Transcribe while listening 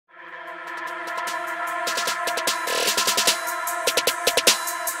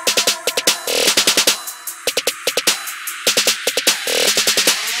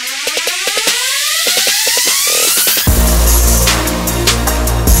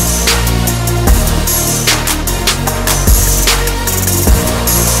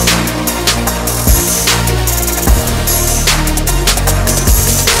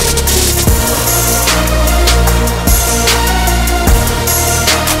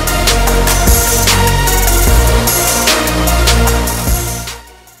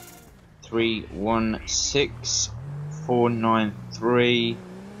316493.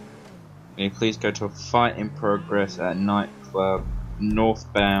 May you please go to a fight in progress at nightclub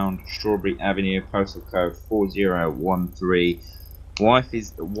northbound Strawberry Avenue, postal code 4013. Wife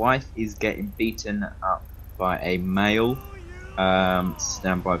is getting beaten up by a male.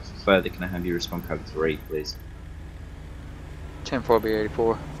 Stand by for further. Can I have you respond code 3, please?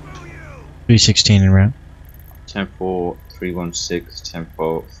 10-4B-84. 316 en route. 10-4-316,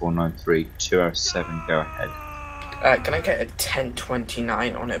 10-4-493, 207, go ahead. Can I get a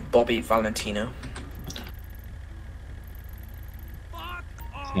 1029 on it, Bobby Valentino?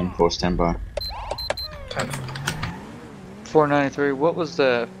 10-4, stand by. 493, what was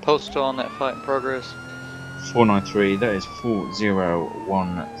the postal on that fight in progress? 493, that is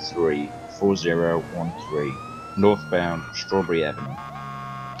 4013, 4013, northbound Strawberry Avenue.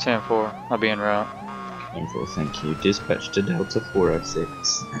 10-4, I'll be en route. 10-4, thank you. Dispatch to Delta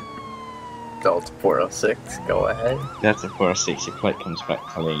 406. Delta 406, go ahead. Delta 406, your plate comes back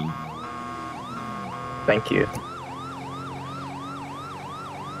clean. Thank you.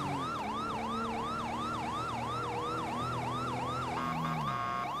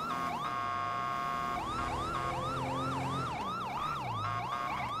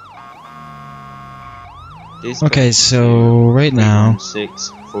 Okay, so right now,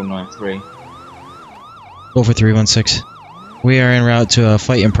 493. go for 316. We are en route to a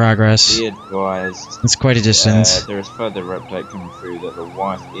fight in progress. Be advised, It's quite a distance. there is further update coming through that the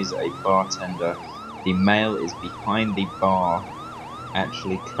wife is a bartender. The male is behind the bar,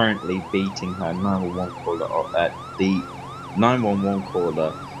 actually currently beating her 911 caller. The 911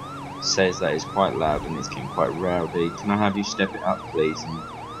 caller says that it's quite loud and it's getting quite rowdy. Can I have you step it up, please, and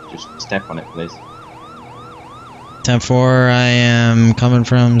just step on it, please? 10-4, I am coming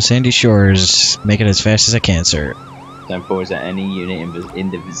from Sandy Shores. Make it as fast as I can, sir. 10-4, is there any unit in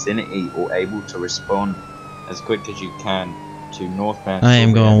the vicinity or able to respond as quick as you can to northbound? I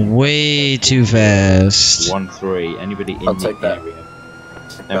am going way too fast. 13, anybody in the area?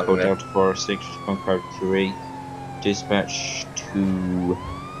 10-4, Delta 406, respond code 3. Dispatch to...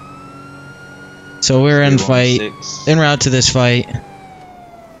 So we're in fight, en route to this fight.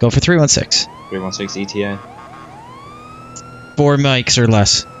 Go for 316. 316 ETA. 4 mics or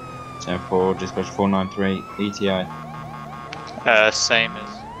less. 10-4, dispatch 493 ETA. Same as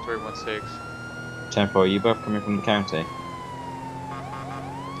 316. 10-4, you both coming from the county?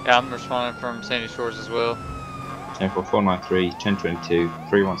 Yeah, I'm responding from Sandy Shores as well. 10-4, 493, 1022,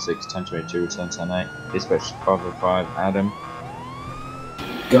 316, 1022, return 10-8. Dispatch 505, Adam.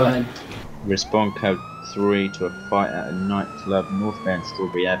 Go ahead. Respond code 3 to a fight at a nightclub northbound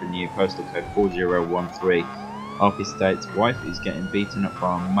Strawberry Avenue, postal code 4013. RP states, wife is getting beaten up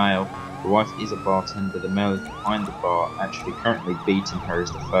by a male. The wife is a bartender. The male is behind the bar, actually currently beating her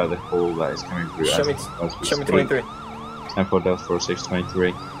is the further call that is coming through. Show me 23. 10-4 Delta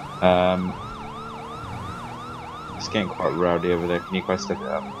 4623. It's getting quite rowdy over there. Can you guys step it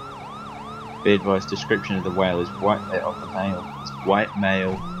up? Be advised, description of the whale is white of the male. It's white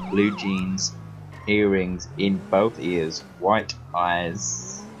male, blue jeans, earrings in both ears, white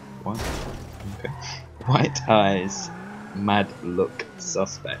eyes. What? Okay. White eyes, mad look,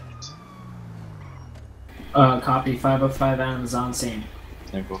 suspect. Copy 505 Adam's on scene.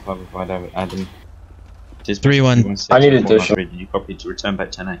 10-4 505 Adam. 3-1. I need additional. Did you copy to return back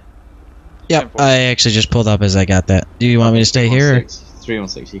 10-8? Yep, I actually just pulled up as I got that. Do you want me to stay here?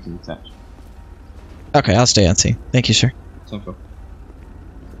 316, you can attach. Okay, I'll stay on scene. Thank you, sir. 10-4. Have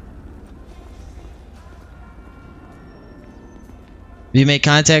you made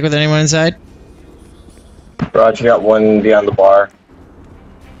contact with anyone inside? Roger, got one beyond the bar.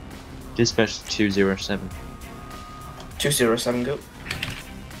 Dispatch 207. 207, go.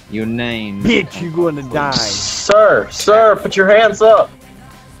 Your name. Bitch, you gonna die. Sir, put your hands up.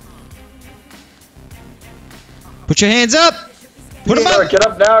 Put your hands up! Put them Sir, up! get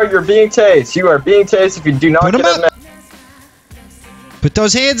up now or you're being tased. You are being tased if you do not Put get them up up. now. Put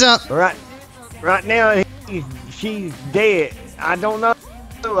those hands up! Right now, she's dead. I don't know,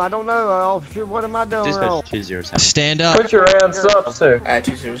 officer. What am I doing wrong? Dispatch 207. Stand up. Put your hands up, sir.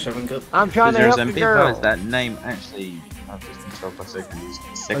 207, go. I'm trying to help the Be girl. advised, that name actually, I've just been told by second.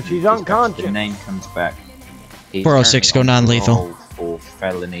 She's unconscious. The name comes back. He's 406, go currently on non-lethal. parole for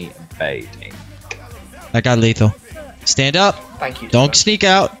felony evading. I got lethal. Stand up. Thank you. Don't sneak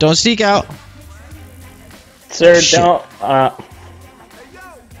out. Don't sneak out. Sir, Shit. don't.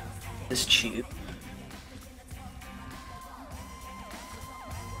 This cheap.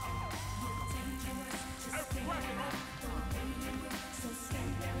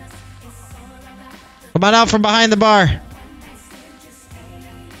 Come on out from behind the bar.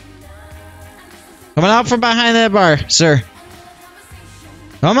 Coming out from behind that bar, sir.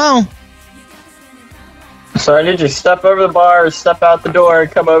 Come on. Sir, did you step over the bar, or step out the door,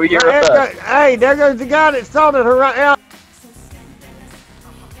 and come over here with us? Hey, there goes the guy that started her right out.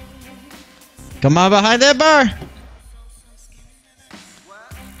 Come on behind that bar.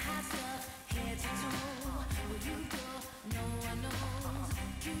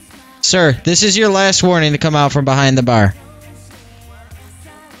 Sir, this is your last warning to come out from behind the bar.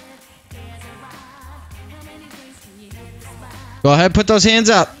 Go ahead, put those hands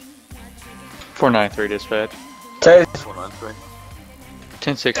up. 493 dispatch. Say,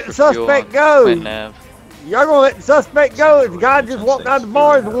 10-6 for Suspect fuel on goes. Clinton Ave. Y'all gonna let the suspect go? The guy just walked out the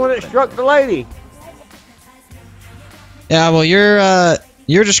bar is the one that struck the lady. Yeah, well,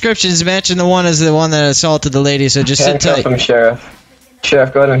 your description is matching the one as the one that assaulted the lady, so just sit handcuff tight. him, Sheriff.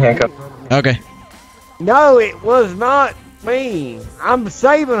 Sheriff, go ahead and handcuff him. Okay. No, it was not me. I'm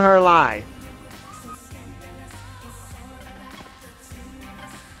saving her life.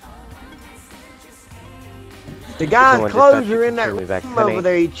 The guy's clothes are in that room over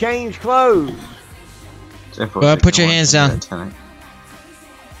there. He changed clothes. Go ahead, put your hands down.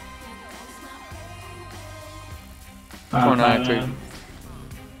 493.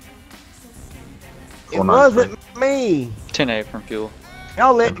 It wasn't me. 10-8 from fuel.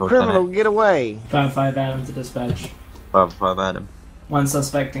 Y'all let the criminal get away. 5-5 Adam to dispatch. 5-5 Adam. One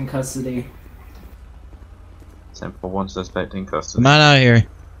suspect in custody. 10-4, one suspect in custody. Come on out here.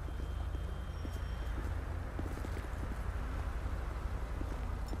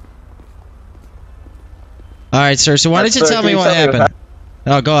 Alright, sir, so why did you tell me what happened?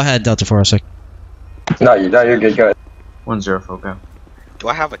 Oh, go ahead, Delta 406. No, you're good, go ahead. 104, go. Do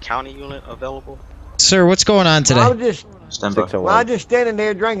I have a county unit available? Sir, what's going on today? I was just, Stand by. well, I was just standing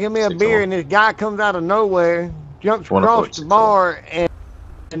there drinking me a beer, and this guy comes out of nowhere, jumps across the bar,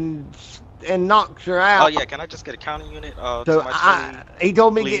 and knocks her out. Oh yeah, can I just get a county unit? So he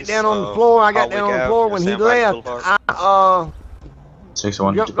told me to get down on the floor. I got down on the floor. When he left, I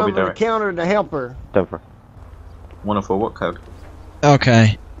 601, jumped over the counter to help her. 104, what code?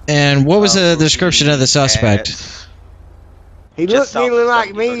 Okay. And what was the description of the suspect? He looked nearly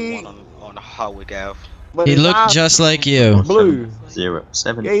like me. On Howard Ave. He looked just like you. Blue.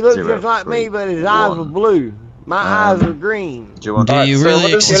 07. Yeah, he looked just like me, but his eyes were blue. My eyes were green. Do you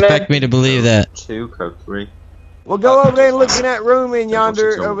really expect me to believe that? 2, code 3. Well, go over there and look in that room in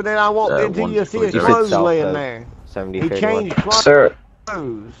yonder over there. I walked into. You'll see his clothes laying there. He changed clothes.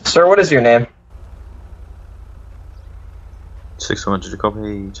 Sir, what is your name? 601, did you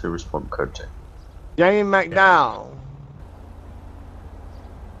copy to respond code 2? James McDowell.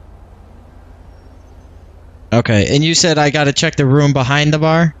 Okay, and you said I gotta check the room behind the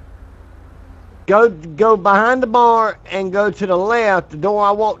bar? Go behind the bar and go to the left. The door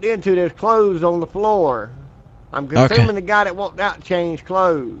I walked into, there's clothes on the floor. I'm assuming the guy that walked out changed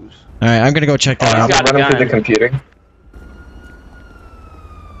clothes. Alright, I'm gonna go check that out. I'm gonna run him through the computer.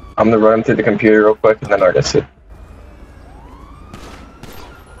 I'm gonna run him through the computer real quick and then artist it.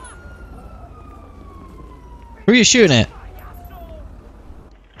 Who are you shooting at?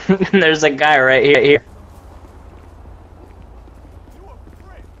 There's a guy right here.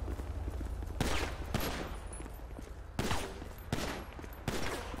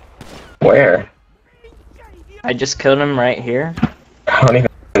 Where? I just killed him right here. I don't even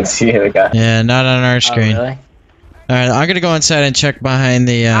see the guy. Yeah, not on our screen. Oh, really? Alright, I'm gonna go inside and check behind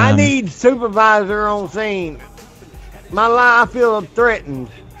the, I need supervisor on scene. My life, I feel threatened.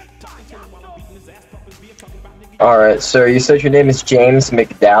 Alright, sir, you said your name is James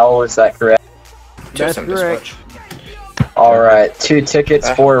McDowell, is that correct? That's correct. Alright, 2 tickets,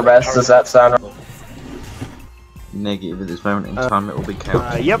 4 arrests, does that sound right? Negative at this moment in time, it will be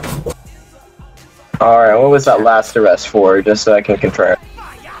counted. Yep. Alright, what was that last arrest for, just so I can confirm?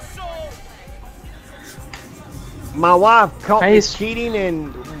 My wife caught me cheating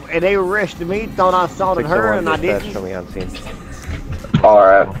and they arrested me, thought I assaulted her and I didn't.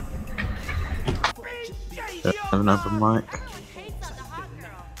 Alright. Have an open mic.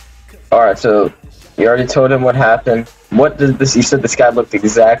 Alright, so you already told him what happened. What did this, you said this guy looked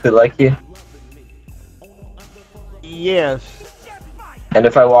exactly like you? Yes. And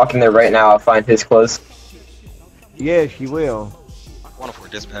if I walk in there right now, I'll find his clothes? Yes, you will. 104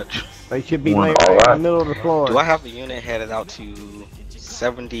 dispatch. They should be laying right in the middle of the floor. Do I have a unit headed out to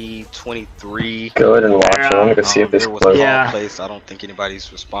 7023? Go ahead and watch it. I'm gonna see if this clothes. Place. I don't think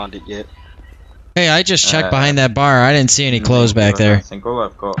anybody's responded yet. Hey, I just checked behind that bar. I didn't see any clothes back there. I think all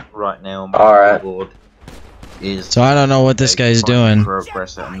I've got right now on my board is... So I don't know what this guy's doing. I'm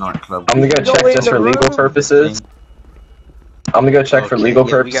gonna go check just for legal purposes. I'm gonna go check for Okay, legal yeah,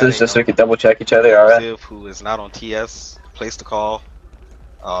 we purposes gotta, just so we can double check each other. All right. Ziv, who is not on TS, place the call.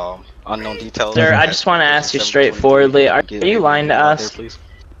 Unknown details. Sir, I just want to ask you straightforwardly, are you lying to us? Please.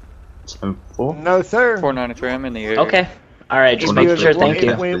 10-4. No, sir. 493, I'm in the area. Okay. Alright, just If making you sure,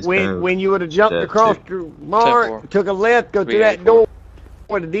 would've- thank you. When you would have jumped Yeah, across two. the bar, 10-4. took a left, go through that 384. door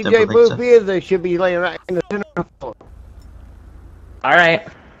where the DJ 10-4, booth sir. is, they should be laying right in the center of the floor. Alright.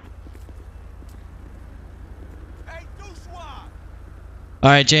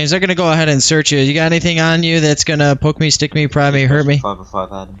 Alright, James, they're gonna go ahead and search you. You got anything on you that's gonna poke me, stick me, pry me, hurt me?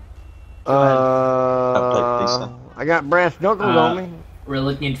 505 Adam. Update, please, sir. I got brass knuckles on me. We're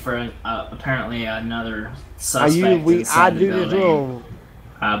looking for apparently another I suspect inside the do this building. little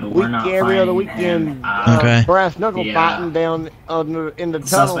But we're not every other finding weekend him. Okay. brass knuckle the, fighting down in the The tunnel.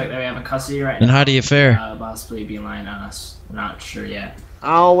 suspect that we have in custody right And now. how do you fare? Possibly be lying on us. We're not sure yet.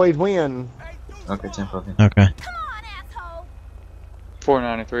 I always win. Okay, 10-4. Okay.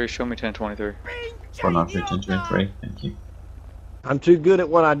 493, show me 1023. 493, 10-3. Thank you. I'm too good at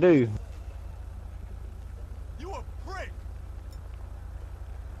what I do.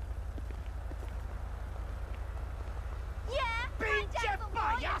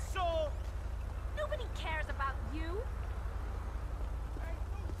 Nobody cares about you.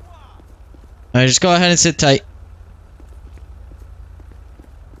 Alright, just go ahead and sit tight.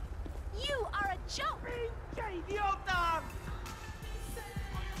 You are a joke.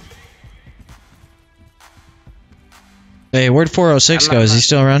 Hey, where'd 406 go? Is he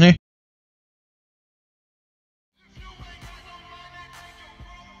still around here?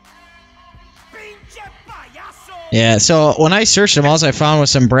 Yeah, so when I searched him, all I found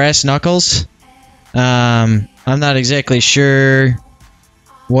was some brass knuckles. I'm not exactly sure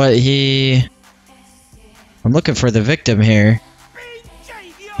what he... I'm looking for the victim here.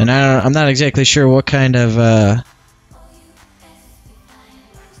 And I'm not exactly sure what kind of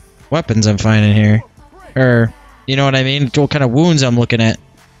weapons I'm finding here. Or, you know what I mean? What kind of wounds I'm looking at.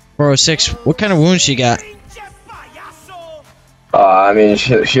 406, what kind of wounds she got? I mean,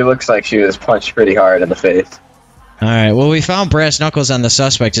 she looks like she was punched pretty hard in the face. Alright, well we found brass knuckles on the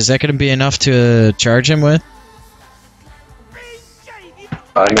suspect. Is that going to be enough to charge him with?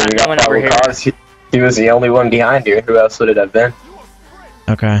 I mean, we got no one over probable here. cause. He was the only one behind you. Who else would it have been?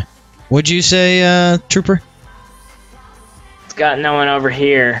 Okay. What'd you say, Trooper? It's got no one over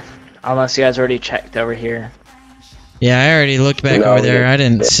here. Unless you guys already checked over here. Yeah, I already looked back No, over there. I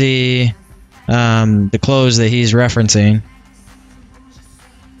didn't see the clothes that he's referencing.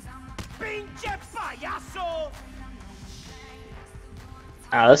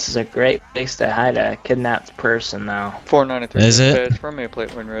 Oh, this is a great place to hide a kidnapped person, though. 493, Is it? dispatch, run me a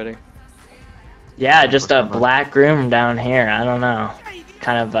plate when ready. Yeah, just a black room down here. I don't know.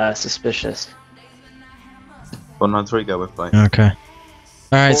 Kind of suspicious. 493, go with play. Okay.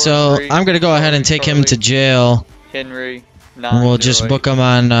 Alright, so I'm going to go ahead and take him to jail. Henry, And we'll just 908. book him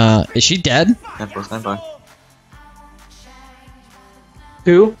on, is she dead? 10-4, stand by.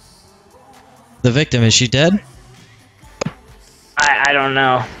 Who? The victim, is she dead? I don't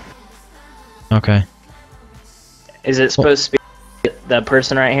know. Okay. Is it supposed to be the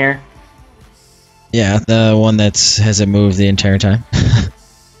person right here? Yeah, the one that's hasn't moved the entire time.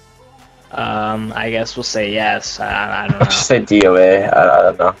 I guess we'll say yes. I don't know. Let's just say DOA. I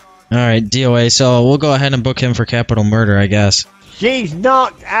don't know. Alright, DOA, so we'll go ahead and book him for capital murder, I guess. She's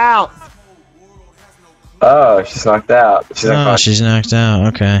knocked out. Oh, she's knocked out. She's Oh, unconscious. she's knocked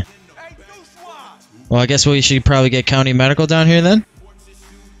out, okay. Well, I guess we should probably get county medical down here then?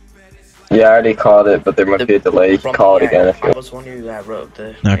 Yeah, I already called it, but there might be a delay. You can call it again if you I want. was one who wrote the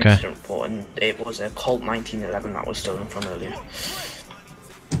Okay. incident report, and it was a Colt 1911 that was stolen from earlier.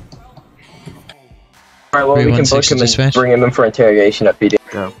 Alright, well, we can book 316 him and dispatch. bring him in for interrogation at PD.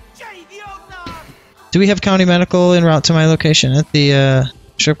 Go. Do we have county medical en route to my location at the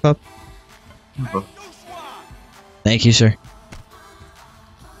strip club? Thank you, sir.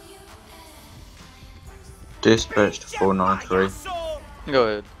 Dispatch to 493. Go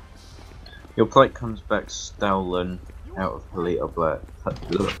ahead. Your plate comes back stolen out of Polito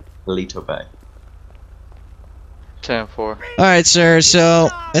Bay. 10-4. Alright, sir, so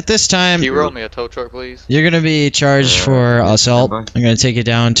at this time, Can you roll me a tow truck, please? you're going to be charged for assault. I'm going to take you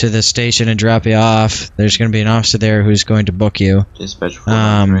down to the station and drop you off. There's going to be an officer there who's going to book you. Dispatch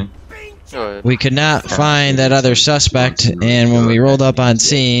 493. Go ahead. We could not find that other suspect, and when we rolled up on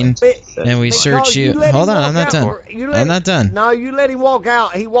scene and we searched you... let him Hold on, I'm walk not out done. for- you let I'm not done. No, you let him walk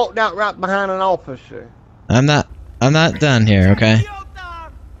out. He walked out right behind an officer. I'm not done here, okay?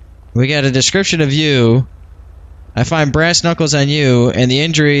 We got a description of you. I find brass knuckles on you, and the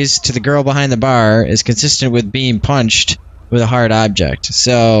injuries to the girl behind the bar is consistent with being punched with a hard object.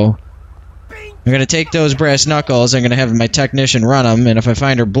 So I'm gonna take those brass knuckles. I'm gonna have my technician run them, and if I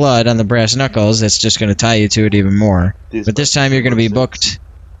find her blood on the brass knuckles, that's just gonna tie you to it even more. But this time you're gonna be booked.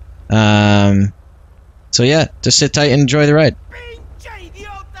 So yeah, just sit tight and enjoy the ride.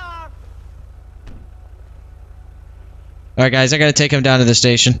 Alright guys, I gotta take him down to the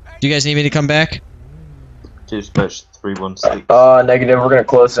station. Do you guys need me to come back? Dispatch 316. Negative. We're gonna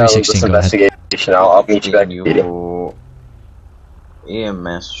close down this investigation. I'll meet you back. Your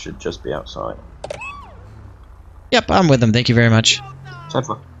EMS should just be outside. Yep, I'm with them. Thank you very much.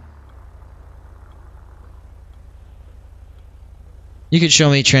 10-4. You could show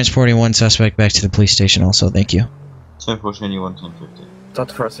me transporting one suspect back to the police station also. Thank you. 10-4, show you 1050.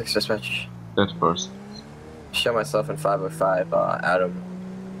 Delta 46 dispatch. Delta 46. Show myself in 505, Adam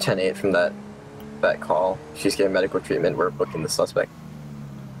 10-8 from that call. She's getting medical treatment. We're booking the suspect.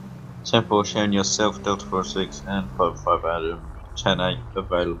 10-4, showing yourself, Delta 46, and 5-5 Adam 10-8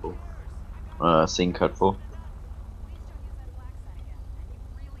 available. Scene code 4.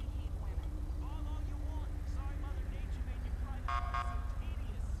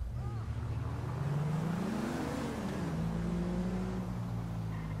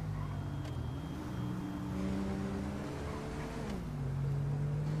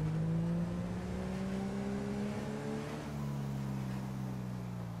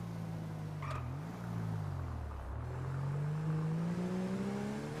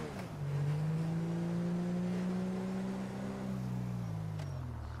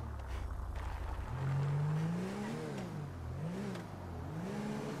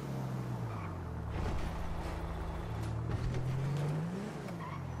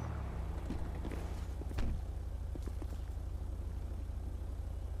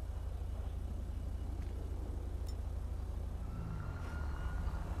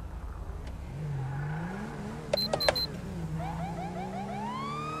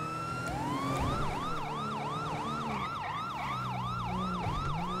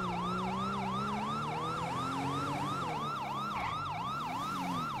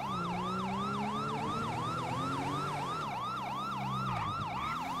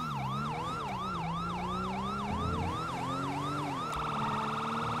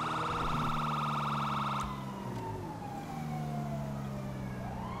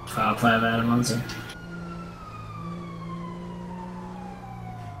 File 5 Adam Munson.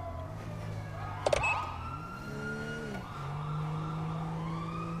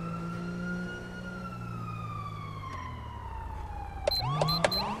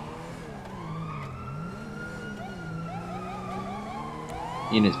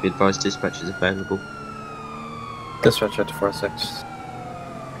 Units be advised, dispatch is available. Dispatch Delta 46.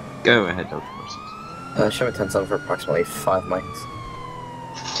 Go ahead, Delta 46. Show me 10-7 for approximately 5 mics.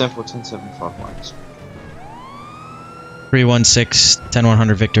 10-4, 10-7, 5 mics. 316,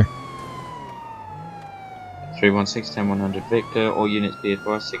 10-100 Victor. 316, 10-100 Victor. All units be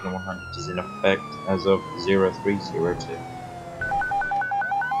advised, signal 100 is in effect as of 0302.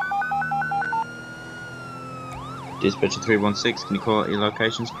 Dispatcher 316, can you call out your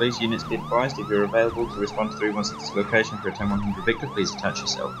locations please? Units be advised, if you're available to respond to 316's location for a 10-100 Victor, please attach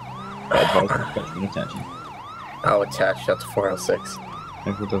yourself. Advise dispatching attaching. I'll attach Delta 406.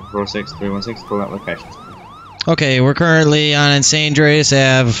 Delta 406, 316, call out locations. Okay, we're currently on St. Andreas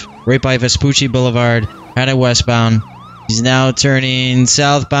Ave, right by Vespucci Boulevard, headed westbound. He's now turning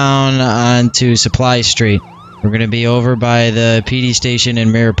southbound onto Supply Street. We're going to be over by the PD station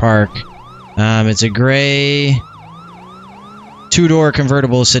in Mirror Park. It's a gray two-door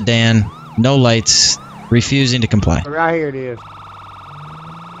convertible sedan, no lights, refusing to comply. Right here it is.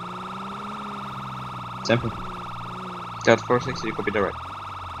 Temple. Delta 460, you copy direct.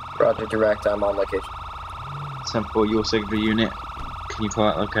 Roger, direct, I'm on location. Temple, your signal unit. Can you call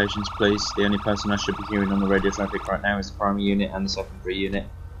out locations please? The only person I should be hearing on the radio traffic right now is the primary unit and the secondary unit.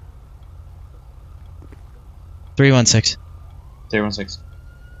 316. 316.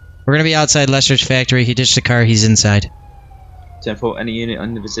 We're going to be outside Lester's factory. He ditched the car. He's inside. 10-4, any unit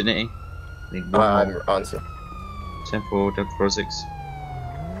in the vicinity? I'm on to. 10-4, Delta 46.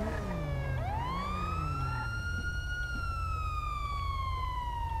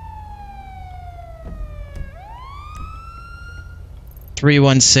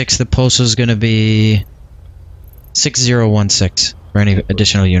 The postal is going to be 6016 for any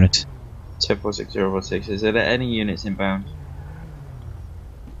additional units. 10-4, 6016. Is there any units inbound?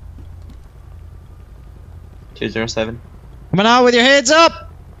 207. Coming out with your heads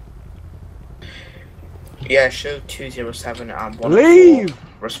up! Yeah, show 207 and 1. Leave!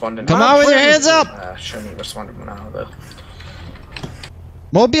 Responding. Come out with your hands up! Show me responding now though.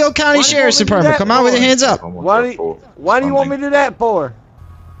 Mobile County Sheriff's Department, come on with your hands up. Why do you want me to do that for?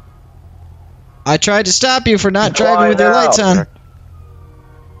 I tried to stop you for not driving with your lights on.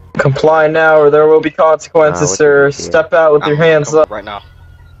 Comply now, or there will be consequences, sir. Step out with your hands up. Right now.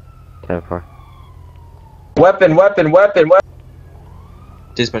 10-4. Weapon.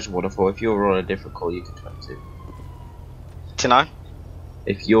 Dispatch Waterfall, if you're on a different call, you can 22. 10-9.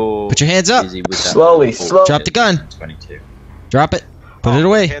 If you're Put your hands up. busy with that Slowly. Drop the gun. 22. Drop it. Put it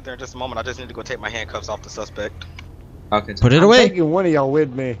away. Head there in just a moment. I just need to go take my handcuffs off the suspect. Okay. Put it I'm away. taking one of y'all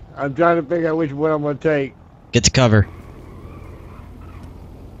with me. I'm trying to figure out which one I'm gonna take. Get to cover.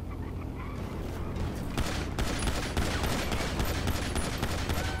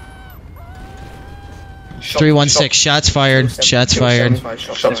 Shot, 316. Shots fired. Shots fired.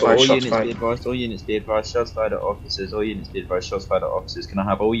 All units be advised. All units be advised. Shots fired at officers. All units be advised. Shots fired at officers. Can I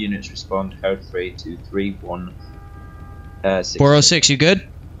have all units respond? Code 3 2 3 1 6. 406. You good?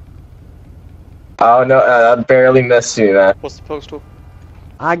 Oh no, I barely missed you, man. What's the postal?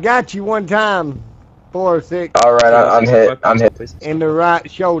 I got you one time. 406. Alright, I'm hit. In the right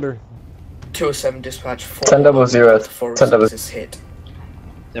shoulder. 207 dispatch. 10-0. 406 is hit.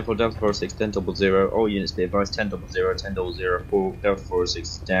 10-4 Delta 406 10-0. All units be advised. 10-0 10-0 4 Delta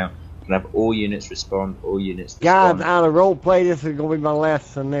 406 down. Can I have all units respond? All units respond. Guys, out of role play, this is gonna be my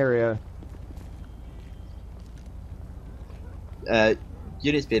last scenario.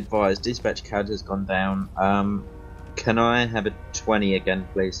 Units be advised. Dispatch CAD has gone down. Can I have a 20 again,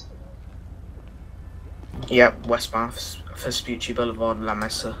 please? Yep, westbound Vespucci Boulevard, La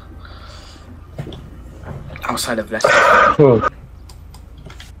Mesa. Outside of Leicester.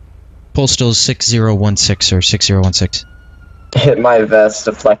 Postal 6016 or 6016. Hit my vest,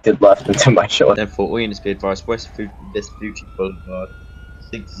 deflected left into my shoulder. Therefore, all units be advised. West Vespucci Boulevard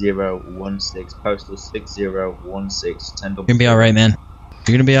 6016. Postal 6016. 10 You're gonna be alright, man.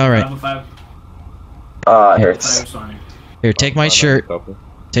 You're gonna be alright. Hurts. Here, take my shirt.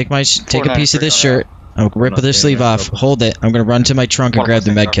 Take a piece of this shirt. I'll rip the sleeve off. Hold it. I'm gonna run to my trunk and grab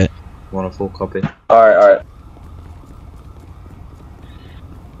the med kit. Want a full copy? Alright.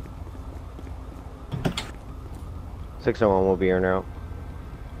 601 will be here now.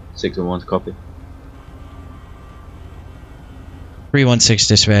 601's copy.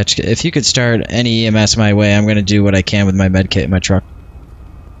 316 dispatch. If you could start any EMS my way, I'm gonna do what I can with my med kit in my truck.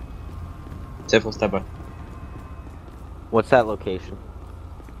 10-4 step by. What's that location?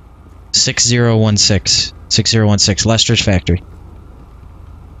 6016. 6016. Lester's factory.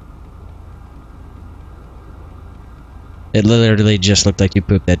 It literally just looked like you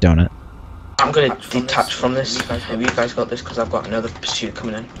pooped that donut. I'm gonna detach from this. Have you guys got this? Because I've got another pursuit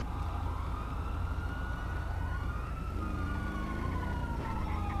coming in.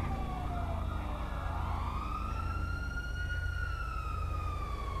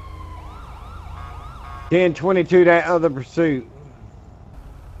 Ten 22, that other pursuit.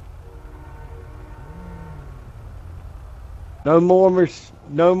 No more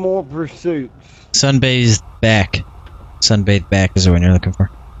pursuits. Sunbathed back. Sunbathed back is the one you're looking for.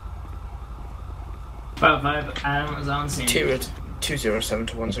 5-5, Adam is on scene. 207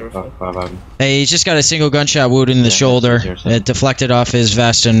 to 104. Hey, he's just got a single gunshot wound in the shoulder. It deflected off his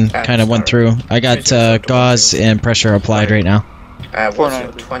vest and kind of went through. I got gauze and pressure applied right now. What's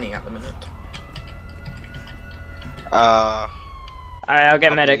your 20 at the minute? Alright, I'll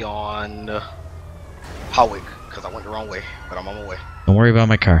get medic. On Howick, because I went the wrong way, but I'm on my way. Don't worry about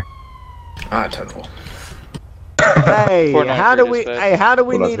my car. Alright, 10-4. Hey, how do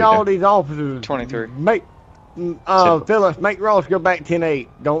we need all these officers? 23. Make Phillips, make Ross go back 10-8.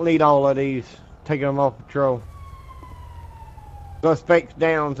 Don't need all of these. Taking them off patrol. Suspect's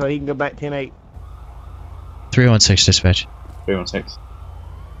down so he can go back 10-8. 316 dispatch. 316.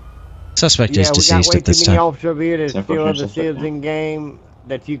 Suspect is deceased at this time. We got way too many time. officers over here. There's still other civs in game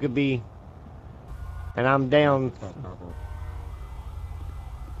that you could be. And I'm down.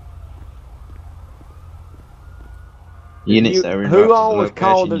 Units that are in who all was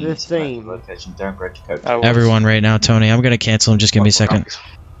called to this scene? Location, downgrade your code. Everyone right now, Tony. I'm gonna cancel him. Just give me a second.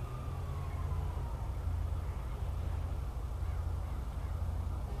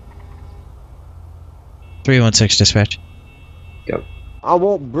 (316) dispatch. Go. I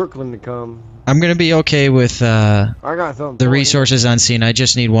want Brooklyn to come. I'm gonna be okay with I got something the resources on scene. I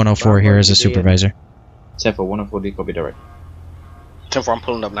just need 104 here as a supervisor. 10-4, 104 D copy direct. 10-4, I'm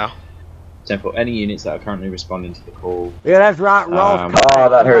pulling up now. 10-4, any units that are currently responding to the call. Yeah, that's right, Ross. Oh,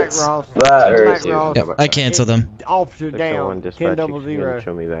 that hurts. That hurts. Yep, I cancel them. Officer down. 10-0.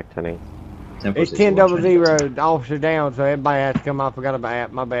 Show me back 10-8. It's 10-0. Officer down, so everybody has to come. I forgot about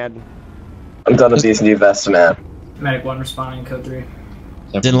that. My bad. I'm done with these new vests, man. Medic 1 responding, code 3.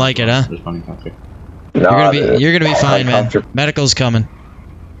 Didn't like it, huh? Responding country. No, You're gonna be fine, man. uncomfortable. Medical's coming.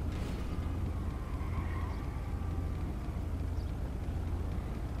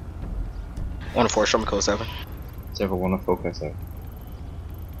 104, show me code 7. 714 code 7.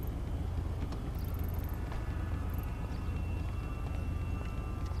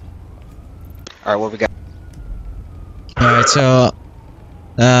 Alright, what we got? Alright, so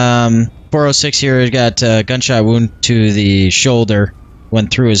 406 here got a gunshot wound to the shoulder,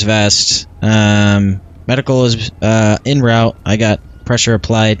 went through his vest. Medical is en route. I got pressure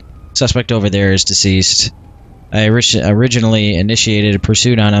applied. Suspect over there is deceased. I originally initiated a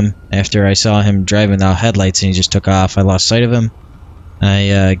pursuit on him after I saw him driving without headlights and he just took off. I lost sight of him.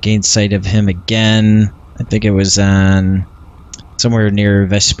 I gained sight of him again. I think it was on somewhere near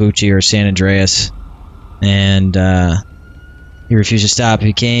Vespucci or San Andreas. And he refused to stop.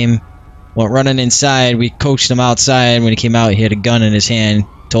 He came, went running inside. We coached him outside. When he came out, he had a gun in his hand.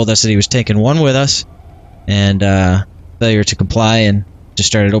 Told us that he was taking one with us. And failure to comply and just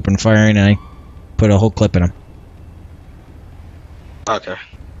started open firing. And I put a whole clip in him. Okay.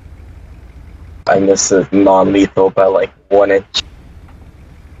 I missed the non-lethal by like 1 inch.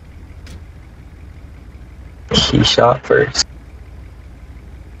 He shot first.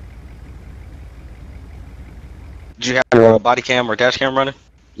 Did you have your body cam or dash cam running?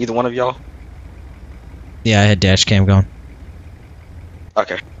 Either one of y'all? Yeah, I had dash cam going.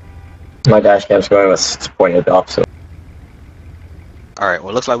 Okay. My dash cam's going with pointed the opposite. Alright,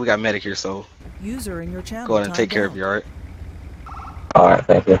 well, looks like we got medic here, so User in your channel. go ahead and take care of you, alright? Alright,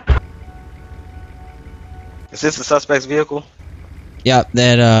 thank you. Is this the suspect's vehicle? Yeah,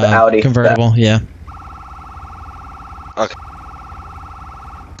 that Audi, convertible, yeah. Okay.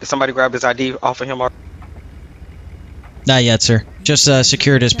 Did somebody grab his ID off of him? Or Not yet, sir. Just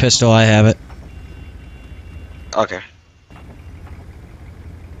secured his pistol. I have it. okay.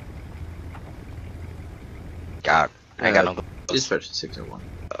 God, I ain't got no. Dispatch 601.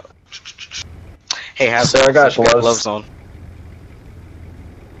 Hey, have Sir, I got gloves on.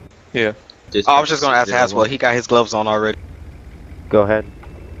 Yeah. Oh, I was just gonna ask Haswell. He got his gloves on already. Go ahead.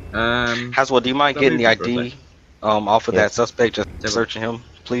 Haswell, do you mind getting the ID off of that suspect? Just searching him,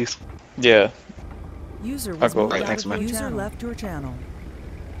 please. Yeah. User was moved Right, out thanks, of man. User left your channel.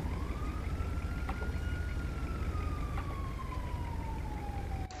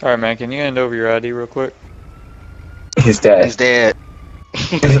 Alright, man, can you hand over your ID real quick? He's dead. He's dead.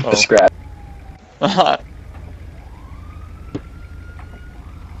 Oh. Scrap.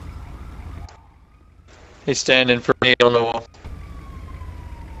 He's standing for me on the wall.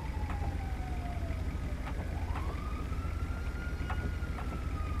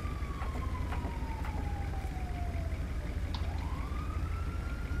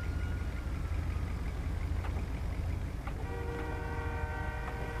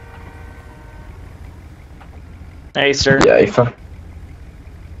 Hey, sir. Yeah, you fine.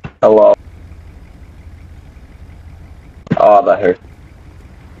 Hello. Oh, that hurt.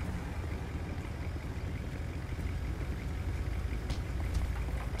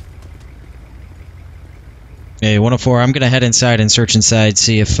 Hey, 104. I'm gonna head inside and search inside,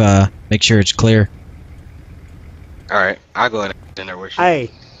 see if make sure it's clear. Alright, I'll go ahead and in there with you.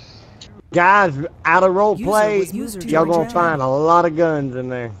 Hey, guys, out of role play, was moved to y'all your gonna channel. find a lot of guns in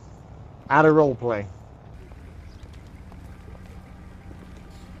there. Out of role play.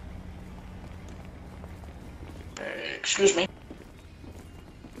 Excuse me.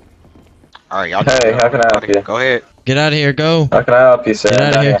 Alright, y'all. Hey, how can I help you? Go ahead. Get out of here. Go. How can I help you, sir? Get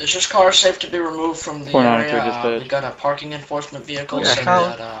out of here. Is this car safe to be removed from the 492 area? dispatch. We got a parking enforcement vehicle. Yeah, So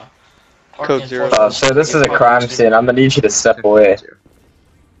how- we got, parking Code 0. enforcement Sir, this is a parking crime scene. I'm gonna need you to step away.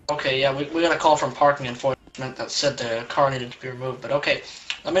 Okay, yeah, we got a call from parking enforcement that said the car needed to be removed, but okay.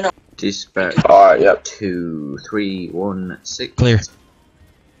 Let me know. Dispatch Alright, yep. 2316. Clear.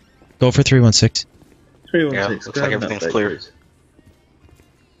 Go for 316. 316. Yeah, looks like everything's clear.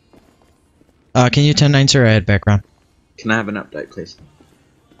 Can you 10-9, sir? I had background. Can I have an update, please?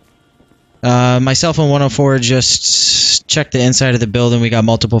 Myself and 104 just checked the inside of the building. We got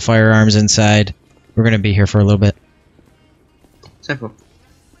multiple firearms inside. We're gonna be here for a little bit. Simple.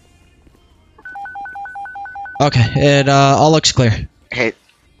 Okay, it all looks clear. Hey,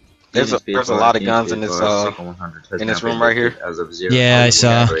 there's a lot of guns in this room right here. As of 0, Yeah, I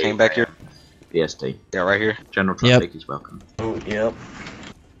saw. Came back here. BST. Yeah, right here. General traffic is welcome. Oh, yep.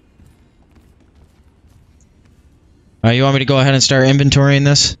 You want me to go ahead and start inventorying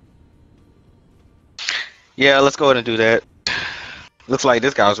this? Yeah, let's go ahead and do that. Looks like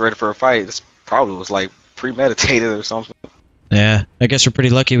this guy was ready for a fight. This probably was like premeditated or something. Yeah, I guess we're pretty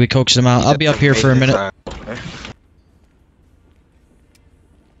lucky we coaxed him out. I'll be up here for a minute.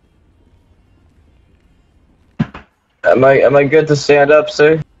 Am I good to stand up,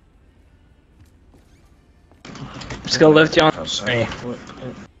 sir? Just gonna lift you on. Hey.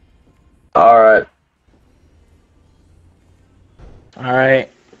 Alright. Alright.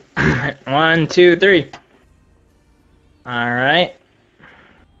 1, 2, 3. Alright.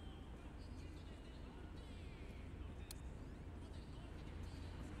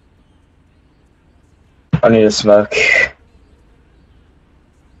 I need a smoke.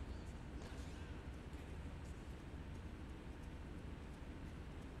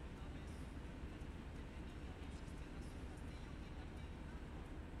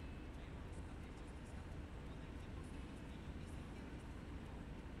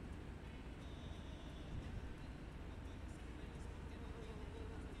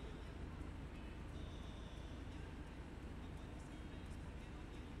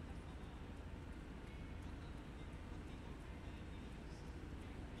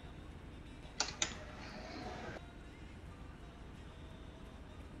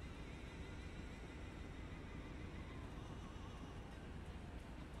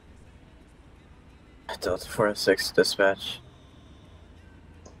 Delta 406 dispatch.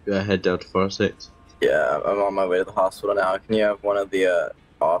 Go ahead, Delta 406. Yeah, I'm on my way to the hospital now. Can you have one of the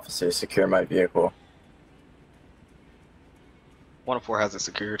officers secure my vehicle? 104 has it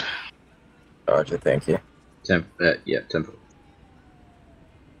secured. Roger, thank you. Yeah, Temple.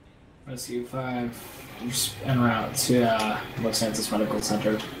 Rescue 5, you're en route to Los Angeles Medical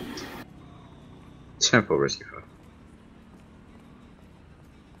Center. Temple Rescue 5.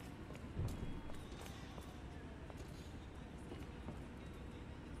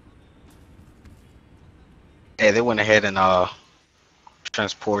 Hey, they went ahead and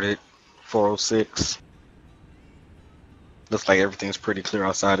transported 406. Looks like everything's pretty clear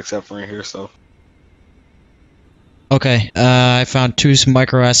outside except for in here, so. Okay, I found 2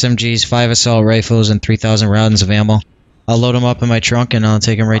 micro SMGs, 5 assault rifles, and 3,000 rounds of ammo. I'll load them up in my trunk and I'll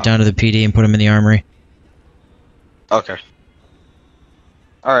take them right down to the PD and put them in the armory. Okay.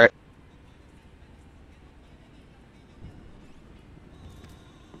 Alright.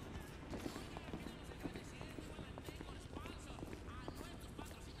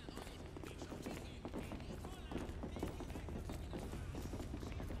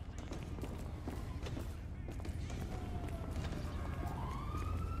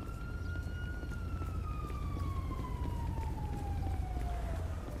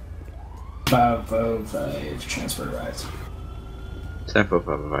 Five transfer rides. Temple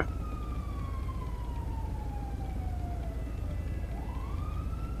 505.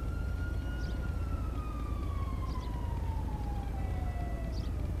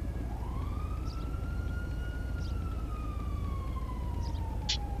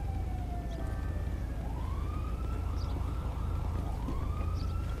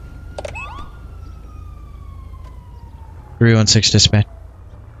 .316 dispatch.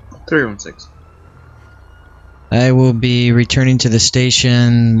 316. I will be returning to the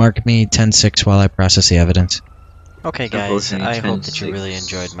station. Mark me 10-6 while I process the evidence. Okay, guys, I hope that you really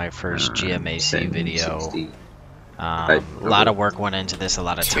enjoyed my first G.M.A.C. video. A lot of work went into this, a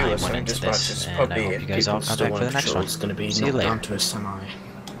lot of time went into this, and I hope you guys all come back for the next one. See you later.